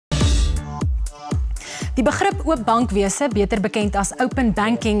Die begrip oop bankwese, beter bekend as open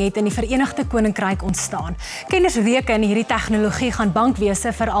banking, het in die Verenigde Koninkryk ontstaan. Kenners reken hierdie tegnologie gaan bankwese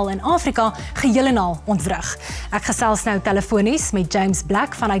veral in Afrika geheel en al ontwrig. Ek gesels nou telefonies met James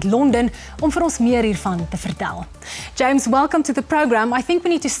Black vanuit Londen om vir ons meer hiervan te vertel. James, welcome to the program. I think we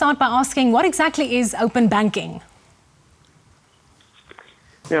need to start by asking what exactly is open banking?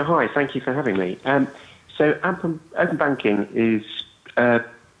 Yeah, hi, thank you for having me. So open banking is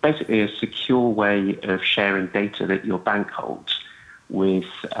basically a secure way of sharing data that your bank holds with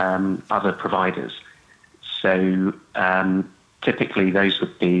other providers. So typically those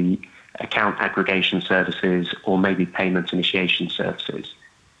would be account aggregation services or maybe payment initiation services.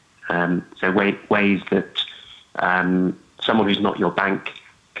 So ways that someone who's not your bank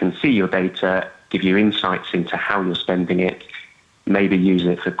can see your data, give you insights into how you're spending it, maybe use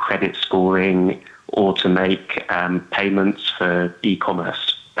it for credit scoring or to make payments for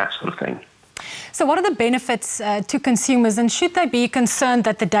e-commerce, that sort of thing. So what are the benefits to consumers, and should they be concerned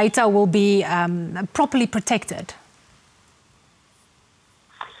that the data will be properly protected?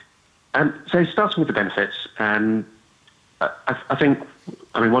 So starting with the benefits, I think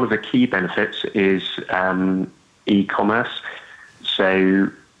one of the key benefits is e-commerce. So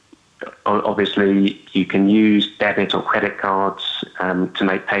obviously you can use debit or credit cards to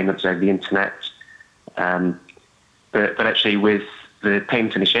make payments over the internet, but actually with the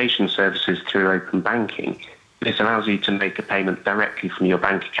payment initiation services through open banking, this allows you to make a payment directly from your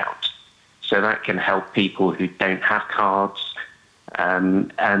bank account. So that can help people who don't have cards,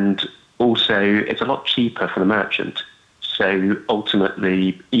 and also it's a lot cheaper for the merchant. So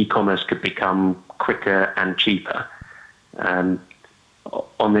ultimately e-commerce could become quicker and cheaper.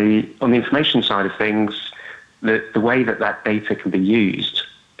 On the information side of things, the way that data can be used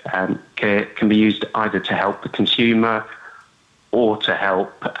can be used either to help the consumer or to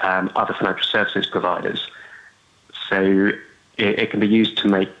help other financial services providers. So it can be used to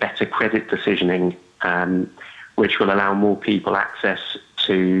make better credit decisioning, which will allow more people access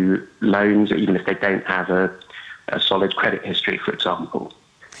to loans, even if they don't have a solid credit history, for example.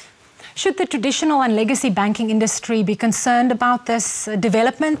 Should the traditional and legacy banking industry be concerned about this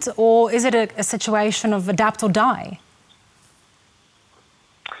development, or is it a situation of adapt or die?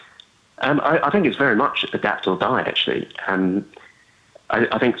 I think it's very much adapt or die, actually.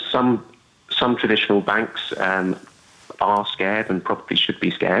 I think some traditional banks are scared and probably should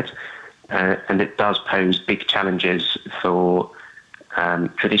be scared, and it does pose big challenges for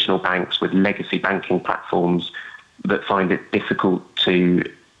traditional banks with legacy banking platforms that find it difficult to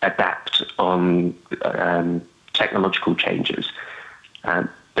adapt on technological changes.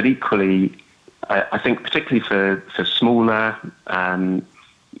 But equally, I think particularly for smaller,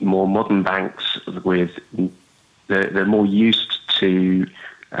 more modern banks, they're more used to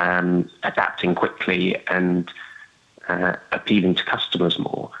adapting quickly and appealing to customers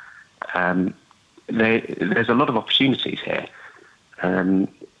more. There's a lot of opportunities here. And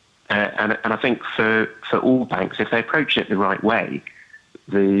I think for all banks, if they approach it the right way,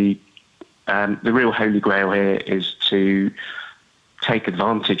 the real holy grail here is to take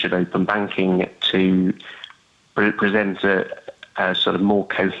advantage of open banking to present a sort of more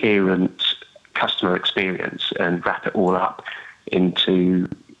coherent customer experience and wrap it all up into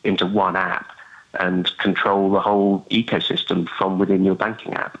one app and control the whole ecosystem from within your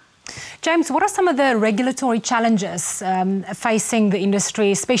banking app. James, what are some of the regulatory challenges facing the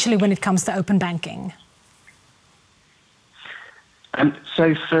industry, especially when it comes to open banking?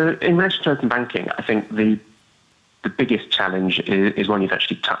 So in relation to open banking, I think the biggest challenge is one you've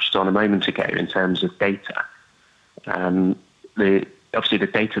actually touched on a moment ago in terms of data. Obviously the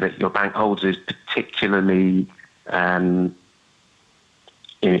data that your bank holds is particularly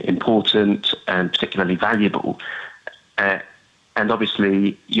important and particularly valuable. And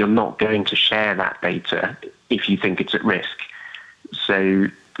obviously you're not going to share that data if you think it's at risk. So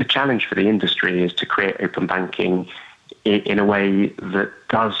the challenge for the industry is to create open banking in a way that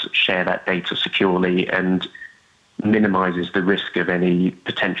does share that data securely and minimizes the risk of any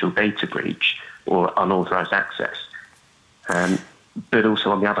potential data breach or unauthorized access. But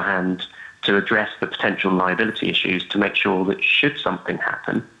also, on the other hand, to address the potential liability issues to make sure that should something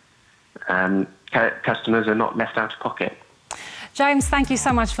happen, customers are not left out of pocket. James, thank you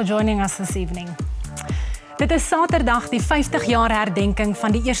so much for joining us this evening. Dit is Saterdag die 50 jaar herdenking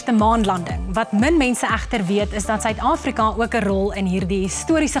van die eerste maanlanding. Wat min mense egter weet is dat Suid-Afrika ook 'n rol in hierdie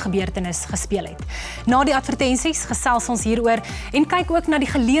historiese gebeurtenis gespeel het. Na die advertensies gesels ons hieroor en kyk ook na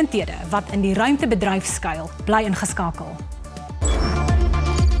die geleenthede wat in die ruimtebedryf skuil. Bly ingeskakel.